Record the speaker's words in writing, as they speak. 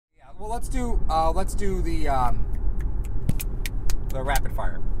Well, let's do the rapid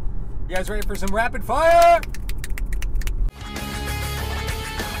fire. You guys ready for some rapid fire?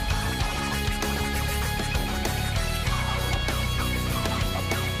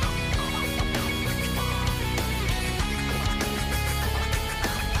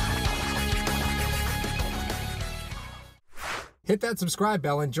 Hit that subscribe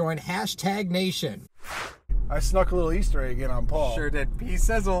bell and join #Nation. I snuck a little Easter egg in on Paul. Sure did. Peace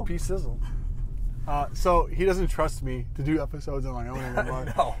sizzle. Peace sizzle. So he doesn't trust me to do episodes on my own anymore.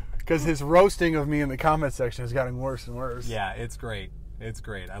 No. Because his roasting of me in the comment section has gotten worse and worse. Yeah, it's great. It's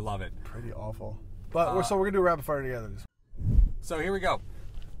great. I love it. Pretty awful. But we're going to do rapid fire together. So here we go.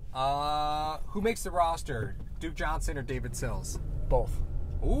 Who makes the roster? Duke Johnson or David Sills? Both.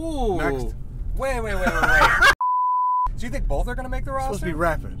 Ooh. Next. Wait. So you think both are going to make the roster? It's supposed to be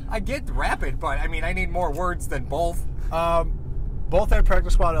rapid. I get rapid, but I mean, I need more words than both. Both have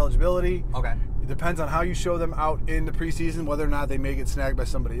practice squad eligibility. Okay. It depends on how you show them out in the preseason, whether or not they may get snagged by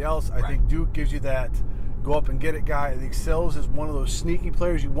somebody else. I think Duke gives you that go up and get it guy. I think Sills is one of those sneaky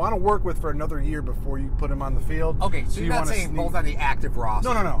players you want to work with for another year before you put him on the field. Okay, so you're not saying both on the active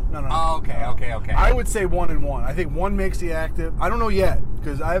roster? No. Oh, okay. I would say 1 and 1. I think one makes the active. I don't know yet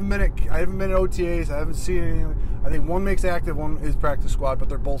because I haven't been at OTAs. I haven't seen anything. I think one makes active, one is practice squad, but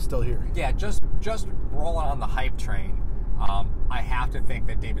they're both still here. Yeah, just rolling on the hype train. I have to think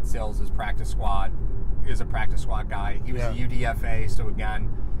that David Sills is a practice squad guy. He was a UDFA, so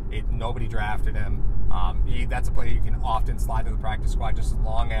again, nobody drafted him. That's a player you can often slide to the practice squad just as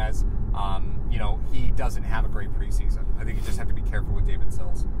long as he doesn't have a great preseason. I think you just have to be careful with David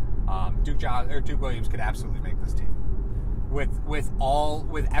Sills. Duke Williams could absolutely make this team.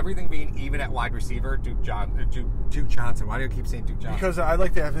 With everything being even at wide receiver, Duke Johnson. Why do you keep saying Duke Johnson? Because I'd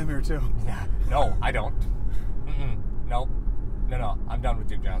like to have him here too. Yeah. No, I don't. Nope. No. I'm done with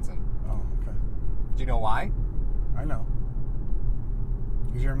Duke Johnson. Oh, okay. Do you know why? I know.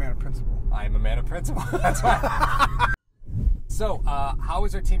 Because you're a man of principle. I am a man of principle. That's why. So, how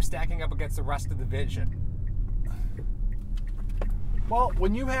is our team stacking up against the rest of the division? Well,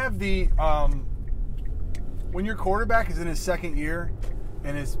 when you have when your quarterback is in his second year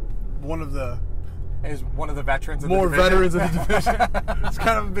and is one of the veterans of more the division. veterans of the division, it's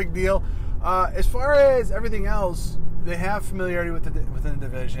kind of a big deal. As far as everything else, they have familiarity within the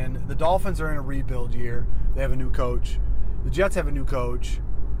division. The Dolphins are in a rebuild year. They have a new coach. The Jets have a new coach.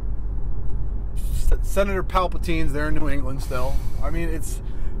 Senator Palpatine's there in New England still. I mean, it's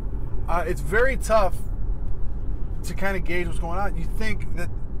very tough to kind of gauge what's going on. You think that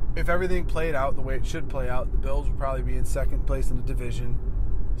if everything played out the way it should play out, the Bills would probably be in second place in the division,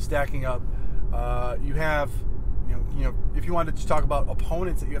 stacking up. You have, if you wanted to talk about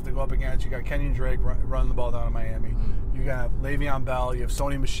opponents that you have to go up against, you got Kenyon Drake running the ball down in Miami. You got Le'Veon Bell. You have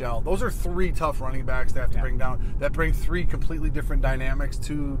Sony Michel. Those are 3 tough running backs to have to bring down. That bring 3 completely different dynamics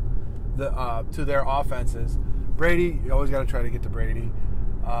to their offenses. Brady, you always got to try to get to Brady.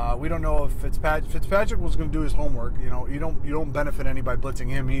 We don't know if Fitzpatrick was going to do his homework. You don't benefit any by blitzing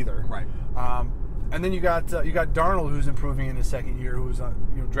him either. Right. And then you got Darnold, who's improving in his second year, who was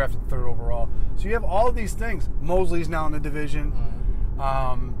drafted 3rd overall. So you have all of these things. Mosley's now in the division.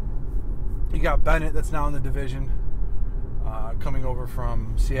 You got Bennett that's now in the division, coming over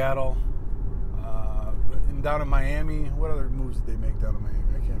from Seattle. And down in Miami, what other moves did they make down in Miami?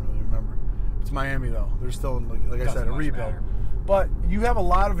 I can't really remember. It's Miami though. They're still in, like I said, a rebuild. Matter. But you have a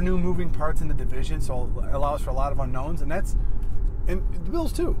lot of new moving parts in the division, so it allows for a lot of unknowns, and the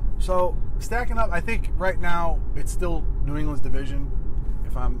Bills too. So stacking up, I think right now it's still New England's division,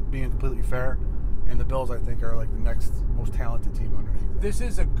 if I'm being completely fair, and the Bills I think are like the next most talented team underneath. This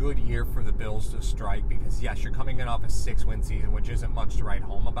is a good year for the Bills to strike because yes, you're coming in off a 6-win season, which isn't much to write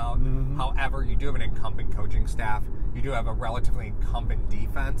home about. However, you do have an incumbent coaching staff. You do have a relatively incumbent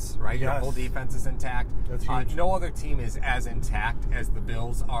defense, right? Yes. Your whole defense is intact. That's huge. No other team is as intact as the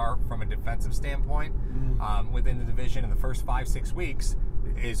Bills are from a defensive standpoint within the division. In the first 5-6 weeks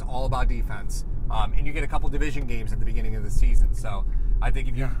is all about defense. And you get a couple division games at the beginning of the season. So I think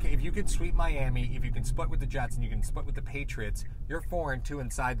if you can sweep Miami, if you can split with the Jets and you can split with the Patriots, you're 4-2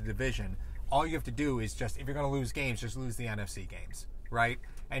 inside the division. All you have to do is if you're going to lose games, just lose the NFC games, right?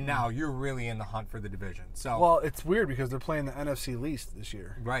 And now you're really in the hunt for the division. So well, it's weird because they're playing the NFC least this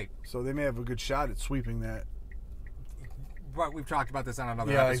year, right? So they may have a good shot at sweeping that. But we've talked about this on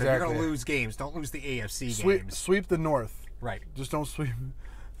another episode. Exactly. You're going to lose games. Don't lose the AFC games. Sweep the North. Right. Just don't sweep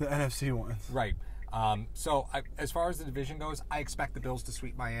the NFC ones. Right. So as far as the division goes, I expect the Bills to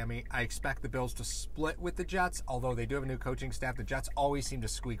sweep Miami. I expect the Bills to split with the Jets, although they do have a new coaching staff. The Jets always seem to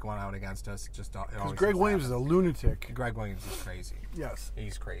squeak one out against us. Because Greg Williams is a lunatic. Greg Williams is crazy. Yes.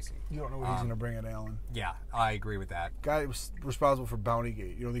 He's crazy. You don't know what he's going to bring at Allen. Yeah, I agree with that. Guy was responsible for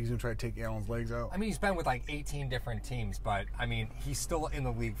Bountygate. You don't think he's going to try to take Allen's legs out? I mean, he's been with like 18 different teams, but, I mean, he's still in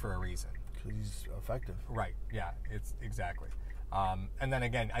the league for a reason. Because he's effective. Right, yeah, it's exactly. And then,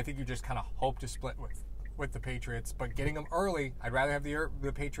 again, I think you just kind of hope to split with the Patriots, but getting them early, I'd rather have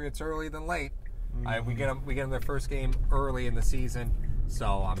the Patriots early than late. Mm-hmm. We get them their first game early in the season,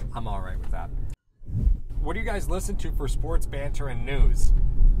 so I'm all right with that. What do you guys listen to for sports, banter, and news?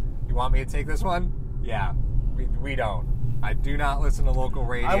 You want me to take this one? Yeah, we don't. I do not listen to local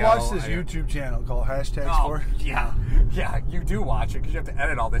radio. I watch this YouTube channel called #Sport. Yeah, you do watch it because you have to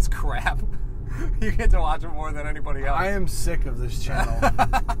edit all this crap. You get to watch it more than anybody else. I am sick of this channel.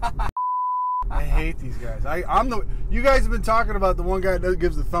 I hate these guys. You guys have been talking about the one guy that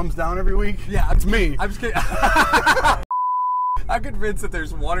gives the thumbs down every week. Yeah, it's me. I'm just kidding. I'm convinced that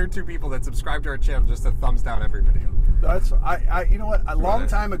there's 1 or 2 people that subscribe to our channel just to thumbs down every video. You know what? A long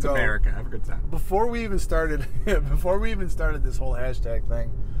time ago, it's America. Have a good time. Before we even started this whole hashtag thing,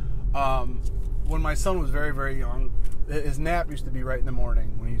 when my son was very, very young, his nap used to be right in the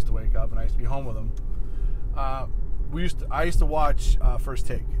morning when he used to wake up, and I used to be home with him. I used to watch First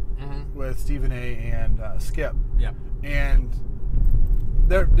Take with Stephen A. and Skip. Yeah. And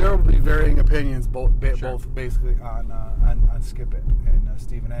there will be varying opinions, both basically on Skip It and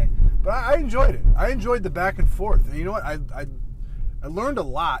Stephen A. But I enjoyed it. I enjoyed the back and forth. And you know what? I learned a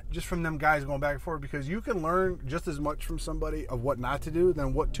lot just from them guys going back and forth, because you can learn just as much from somebody of what not to do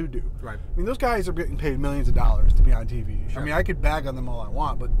than what to do. Right. I mean, those guys are getting paid millions of dollars to be on TV. Sure. I mean, I could bag on them all I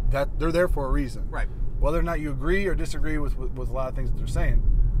want, but they're there for a reason. Right. Whether or not you agree or disagree with a lot of things that they're saying,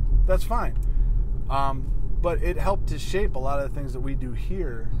 that's fine. But it helped to shape a lot of the things that we do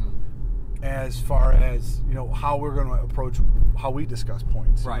here, as far as, you know, how we're going to approach how we discuss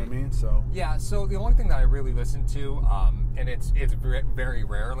points. Right. You know what I mean? So yeah. So the only thing that I really listen to, and it's very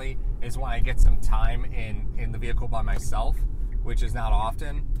rarely, is when I get some time in the vehicle by myself, which is not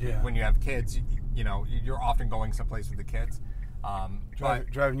often. Yeah. When you have kids, you know, you're often going someplace with the kids.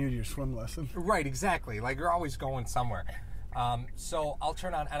 Driving you to your swim lesson. Right, exactly. Like, you're always going somewhere. So I'll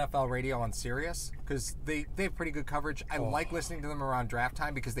turn on NFL radio on Sirius because they have pretty good coverage. I like listening to them around draft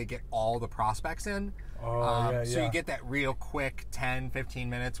time because they get all the prospects in. So you get that real quick 10, 15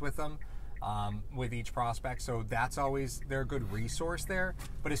 minutes with them, with each prospect. So they're a good resource there.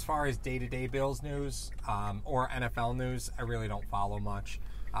 But as far as day-to-day Bills news or NFL news, I really don't follow much.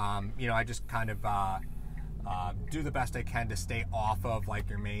 I just kind of do the best I can to stay off of like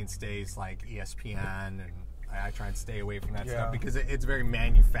your mainstays like ESPN, and I try and stay away from that stuff because it's very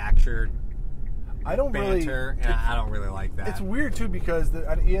manufactured. I don't really like that. It's weird too because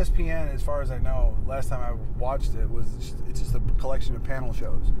on ESPN, as far as I know, last time I watched it it's just a collection of panel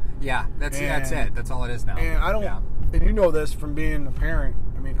shows. Yeah, that's it. That's all it is now. And I don't. Yeah. And you know this from being a parent.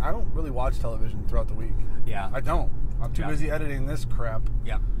 I mean, I don't really watch television throughout the week. Yeah, I don't. I'm too busy editing this crap.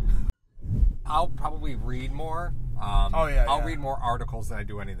 Yeah. I'll probably read more. I'll read more articles than I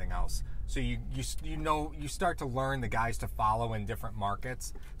do anything else. So you start to learn the guys to follow in different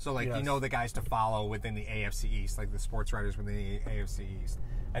markets. So you know the guys to follow within the AFC East, like the sports writers within the AFC East,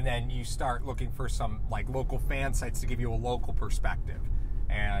 and then you start looking for some like local fan sites to give you a local perspective,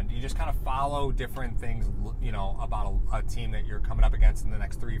 and you just kind of follow different things, you know, about a team that you're coming up against in the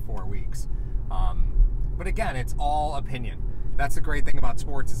next 3-4 weeks. But again, it's all opinion. That's the great thing about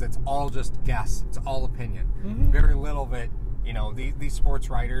sports is it's all just guess. It's all opinion. Mm-hmm. Very little of it. You know, these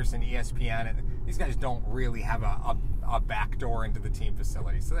sports writers and ESPN, and these guys don't really have a back door into the team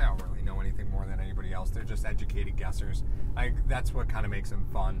facility, so they don't really know anything more than anybody else. They're just educated guessers. That's what kind of makes them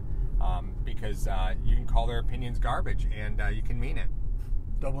fun, because you can call their opinions garbage, and you can mean it.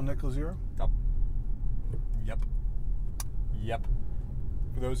 Double nickel zero? Yep.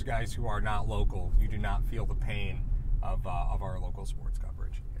 For those guys who are not local, you do not feel the pain of our local sports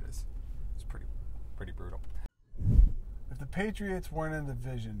coverage. It's pretty brutal. If the Patriots weren't in the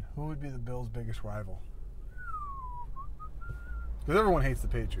division, who would be the Bills' biggest rival? Because everyone hates the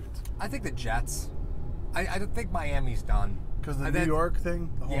Patriots. I think the Jets. I don't think Miami's done. Because the New York thing?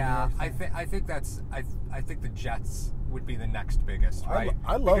 I think the Jets would be the next biggest, right?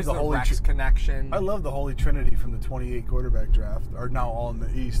 I love the Holy connection. I love the Holy Trinity from the 28 quarterback draft are now all in the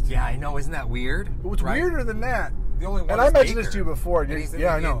East. Yeah, I know. Isn't that weird? What's weirder than that? The only one. And I mentioned this to you before.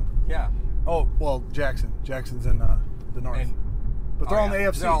 I know. Yeah. Oh well, Jackson's in the North. but they're all in the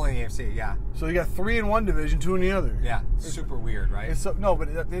AFC. They're all in the AFC, yeah. So you got 3 in one division, 2 in the other. Yeah, super weird, right? No,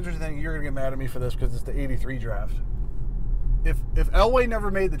 but the interesting thing, you're going to get mad at me for this because it's the 83 draft. If Elway never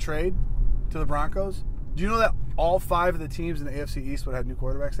made the trade to the Broncos, do you know that all 5 of the teams in the AFC East would have new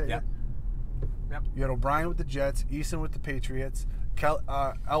quarterbacks that year? Yep. You had O'Brien with the Jets, Eason with the Patriots.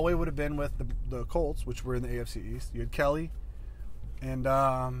 Elway would have been with the Colts, which were in the AFC East. You had Kelly. And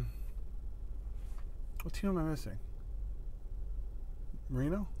what team am I missing?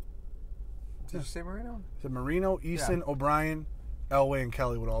 Marino? Did you say Marino? So Marino, Eason, O'Brien, Elway, and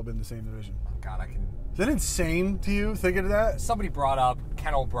Kelly would all have been in the same division. Oh, God, Is that insane to you, thinking of that? Somebody brought up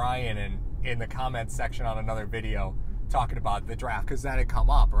Ken O'Brien in the comments section on another video talking about the draft because that had come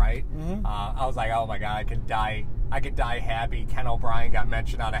up, right? Mm-hmm. I was like, oh my God, I could die happy. Ken O'Brien got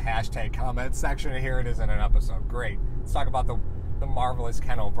mentioned on a hashtag comment section, and here it is in an episode. Great. Let's talk about the marvelous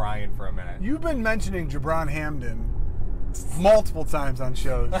Ken O'Brien for a minute. You've been mentioning Jabron Hamden multiple times on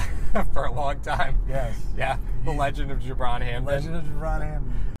shows. For a long time. Yes. Yeah. The legend of Jabron Hamden. Legend of Jabron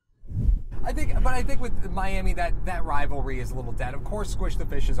Hamden. I think with Miami that rivalry is a little dead. Of course, Squish the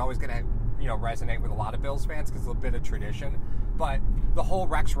Fish is always going to resonate with a lot of Bills fans because it's a bit of tradition. But the whole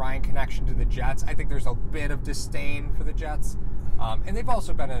Rex Ryan connection to the Jets, I think there's a bit of disdain for the Jets. And they've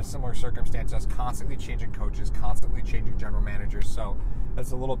also been in a similar circumstance, just constantly changing coaches, constantly changing general managers. So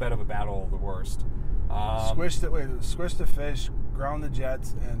that's a little bit of a battle of the worst. Squish the Fish, ground the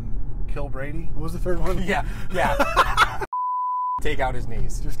Jets, and kill Brady. What was the third one? Yeah. Take out his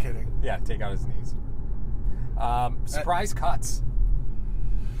knees. Just kidding. Yeah, take out his knees. Surprise cuts.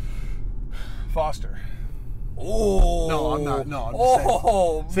 Foster. Oh. No, I'm not. No,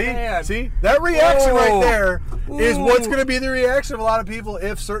 I'm just saying. Man. See? That reaction right there is what's going to be the reaction of a lot of people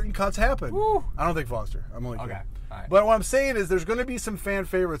if certain cuts happen. Ooh. I don't think Foster. I'm only kidding. Okay. All right. But what I'm saying is there's going to be some fan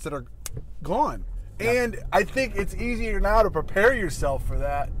favorites that are gone. Yep. And I think it's easier now to prepare yourself for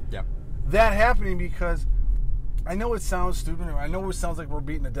that. Yep. That happening because I know it sounds stupid. I know it sounds like we're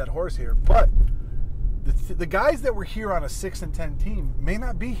beating a dead horse here, but the guys that were here on a 6-10 team may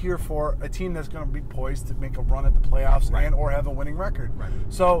not be here for a team that's going to be poised to make a run at the playoffs and or have a winning record. Right.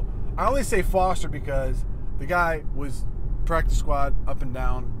 So I only say Foster because the guy was practice squad up and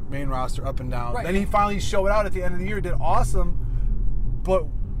down, main roster up and down. Right. Then he finally showed out at the end of the year, did awesome, but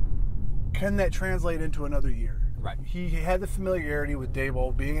can that translate into another year? Right. He had the familiarity with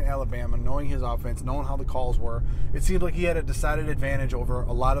Daboll, being in Alabama, knowing his offense, knowing how the calls were. It seemed like he had a decided advantage over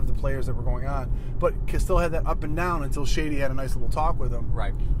a lot of the players that were going on, but still had that up and down until Shady had a nice little talk with him.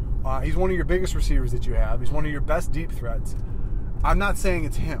 Right. He's one of your biggest receivers that you have. He's one of your best deep threats. I'm not saying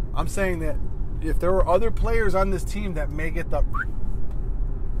it's him. I'm saying that if there were other players on this team that may get the...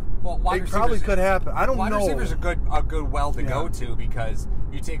 Well, it probably could happen. I don't know. Wide receivers are a good well to go to because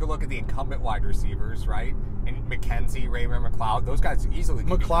you take a look at the incumbent wide receivers, right? And McKenzie, Raymond, McLeod, those guys easily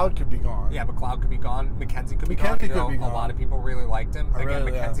could could be gone. Yeah, McLeod could be gone. McKenzie could be gone. A lot of people really liked him. Again,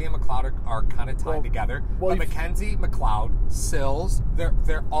 McKenzie and McLeod are kind of tied together. But McKenzie, McLeod, Sills,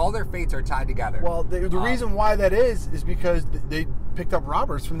 all their fates are tied together. Well, the reason why that is because they picked up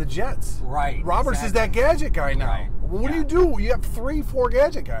Roberts from the Jets. Right. Roberts is that gadget guy now. Right. What do you do? You have 3-4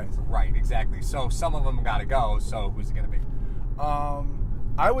 gadget guys. Right, exactly. So some of them got to go. So who's it going to be?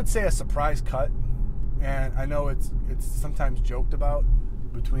 I would say a surprise cut. And I know it's sometimes joked about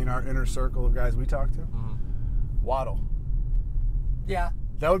between our inner circle of guys we talk to. Mm-hmm. Waddle. Yeah.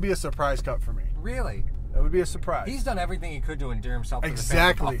 That would be a surprise cut for me. Really? That would be a surprise. He's done everything he could to endear himself to the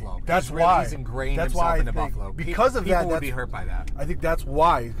fans of Buffalo. That's why. He's ingrained himself into Buffalo. Because of that, people would be hurt by that. I think that's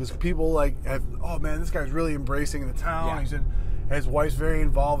why. Because people have, oh man, this guy's really embracing the town. Yeah. His wife's very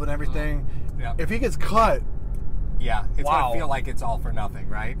involved in everything. Yeah. If he gets cut, yeah, it's going to feel like it's all for nothing,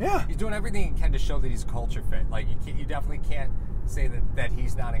 right? Yeah. He's doing everything he can to show that he's culture fit. Like, you definitely can't say that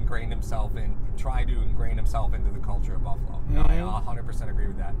he's not ingrained himself and try to ingrain himself into the culture of Buffalo. Mm-hmm. No, I 100% agree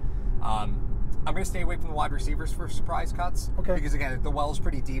with that. I'm going to stay away from the wide receivers for surprise cuts. Okay. Because, again, the well's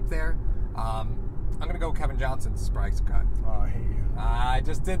pretty deep there. I'm going to go Kevin Johnson's surprise cut. Oh, I hate you. I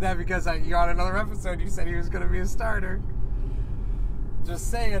just did that because you're on another episode. You said he was going to be a starter. Just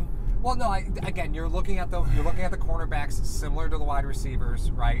saying. Well, no. Again, you're looking at the cornerbacks similar to the wide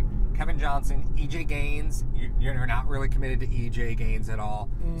receivers, right? Kevin Johnson, EJ Gaines. You're not really committed to EJ Gaines at all.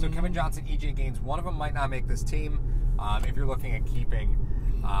 So Kevin Johnson, EJ Gaines, one of them might not make this team. If you're looking at keeping,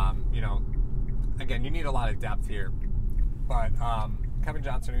 again, you need a lot of depth here. But Kevin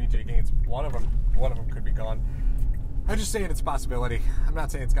Johnson and EJ Gaines, one of them could be gone. I'm just saying it's a possibility. I'm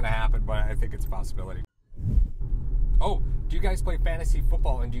not saying it's going to happen, but I think it's a possibility. Oh, do you guys play fantasy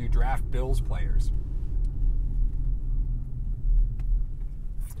football and do you draft Bills players?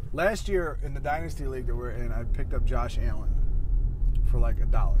 Last year in the Dynasty League that we're in, I picked up Josh Allen. for like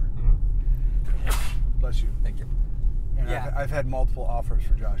 $1. Bless you. Thank you. And Yeah. I've had multiple offers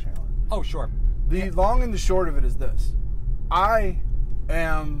for Josh Allen. Oh, sure. The long and the short of it is this. I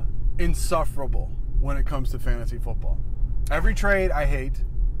am insufferable when it comes to fantasy football. Every trade I hate.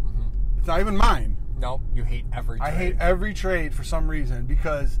 It's not even mine. No, you hate every trade. I hate every trade for some reason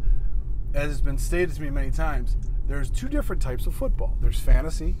because, as has been stated to me many times, there's two different types of football. There's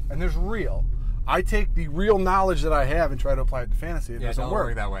fantasy and there's real. I take the real knowledge that I have and try to apply it to fantasy. It doesn't don't work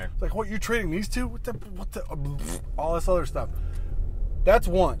work that way. It's like, what, you're trading these two? What the, all this other stuff. That's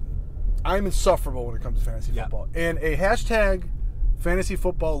one. I'm insufferable when it comes to fantasy football. And a hashtag fantasy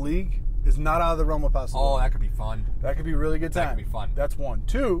football league is not out of the realm of possibility. Oh, that could be fun. That could be a really good time. That could be fun. That's one.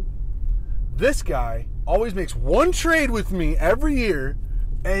 Two, this guy always makes one trade with me every year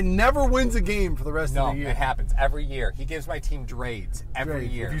and never wins a game for the rest of the year. No, it happens every year. He gives my team Drades every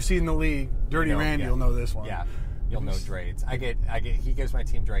year. If you've seen the league, Dirty Randy, you'll know this one. Yeah, you'll know Drades. He gives my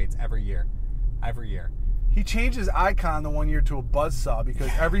team Drades every year. Every year. He changed his icon the one year to a buzzsaw because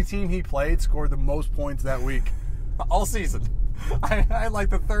every team he played scored the most points that week. All season. I had like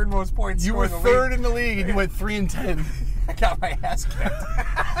the third most points. You were third in the league and you went 3-10. I got my ass kicked.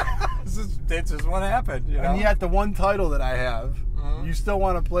 It's just what happened, you know? And yet the one title that I have, you still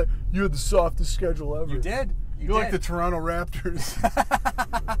want to play. You had the softest schedule ever. You did. You're like the Toronto Raptors.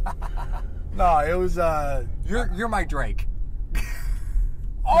 No, it was. You're my Drake.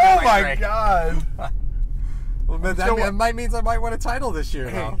 Oh my God. Well, that might mean I might win a title this year.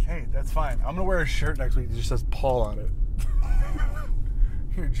 Hey, that's fine. I'm gonna wear a shirt next week that just says Paul on it.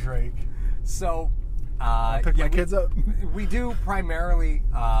 You're Drake. So, pick my kids up. We do primarily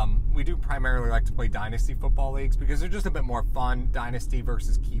like to play dynasty football leagues because they're just a bit more fun. Dynasty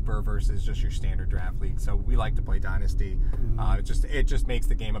versus keeper versus just your standard draft league. So we like to play dynasty. It just makes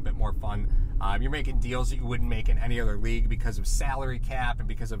the game a bit more fun. You're making deals that you wouldn't make in any other league because of salary cap and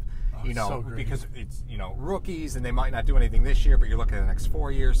because of because it's rookies and they might not do anything this year, but you're looking at the next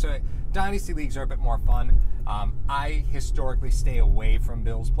 4 years. So dynasty leagues are a bit more fun. I historically stay away from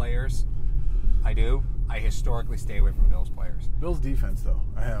Bills players. I do. I historically stay away from Bills players. Bills defense, though,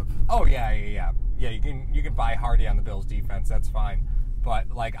 I have. Oh yeah. You can buy Hardy on the Bills defense. That's fine. But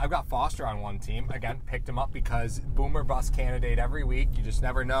like I've got Foster on one team. Again, picked him up because boomer bust candidate every week. You just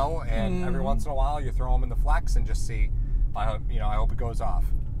never know, and every once in a while you throw him in the flex and just see. I hope it goes off.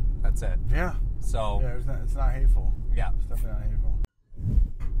 That's it. Yeah. So it's not hateful. Yeah. It's definitely not hateful.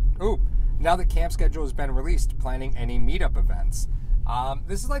 Ooh. Now that camp schedule has been released, planning any meetup events.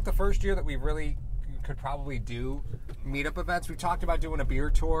 This is like the first year that we really could probably do meetup events. We talked about doing a beer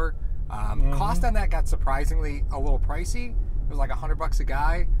tour. Cost on that got surprisingly a little pricey. It was like $100 a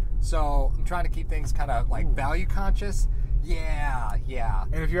guy. So I'm trying to keep things kind of like value conscious. Yeah.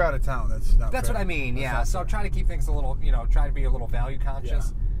 And if you're out of town, that's not That's fair. what I mean, yeah. So I'm trying to keep things a little, try to be a little value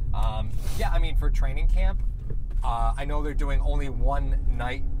conscious. I mean, for training camp, I know they're doing only one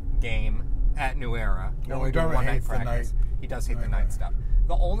night game at New Era. They're only doing one night practice. He does hate the night stuff.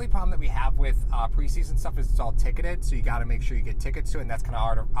 The only problem that we have with preseason stuff is it's all ticketed, so you got to make sure you get tickets to it, and that's kind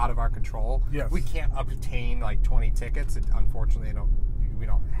of out of our control. Yes. We can't obtain like 20 tickets. Unfortunately, we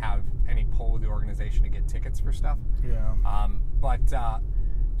don't have any pull with the organization to get tickets for stuff. Yeah.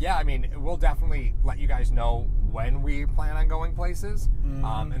 I mean, we'll definitely let you guys know when we plan on going places,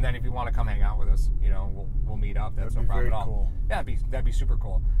 and then if you want to come hang out with us, we'll meet up. That's no problem at all. Cool. Yeah, that'd be super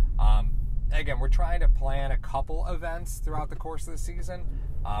cool. Again, we're trying to plan a couple events throughout the course of the season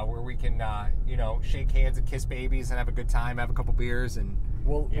where we can, shake hands and kiss babies and have a good time, have a couple beers, and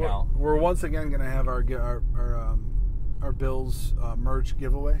we're once again going to have our Bills merch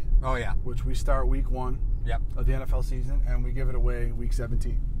giveaway. Oh yeah, which we start week 1 of the NFL season, and we give it away week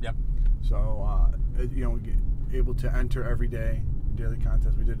 17. Yep. So we get able to enter every day daily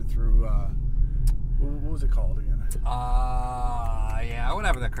contest. We did it through what was it called again?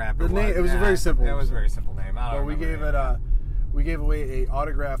 Whatever the crap it was. Name, it was a very simple. It was a very simple name. We gave away a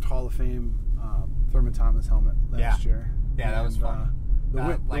autographed Hall of Fame Thurman Thomas helmet last year. Yeah, that was fun.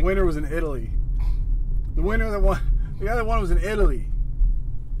 The winner was in Italy. The guy that won was in Italy.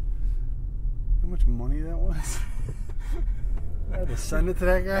 How much money that was? I had to send it to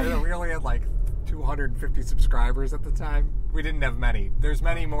that guy. We only had like 250 subscribers at the time. We didn't have many. There's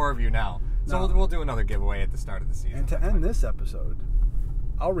many more of you now. So we'll do another giveaway at the start of the season. And to end this episode,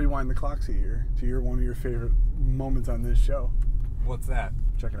 I'll rewind the clocks a year to one of your favorite moments on this show. What's that?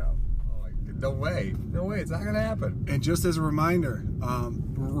 Check it out. Oh, no way. It's not going to happen. And just as a reminder,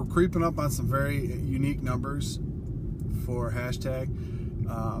 we're creeping up on some very unique numbers for hashtag.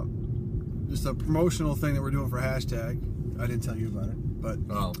 Just a promotional thing that we're doing for hashtag. I didn't tell you about it, but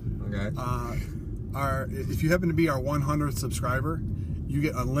okay. If you happen to be our 100th subscriber, you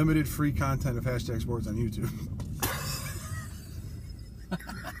get unlimited free content of Hashtag Sports on YouTube.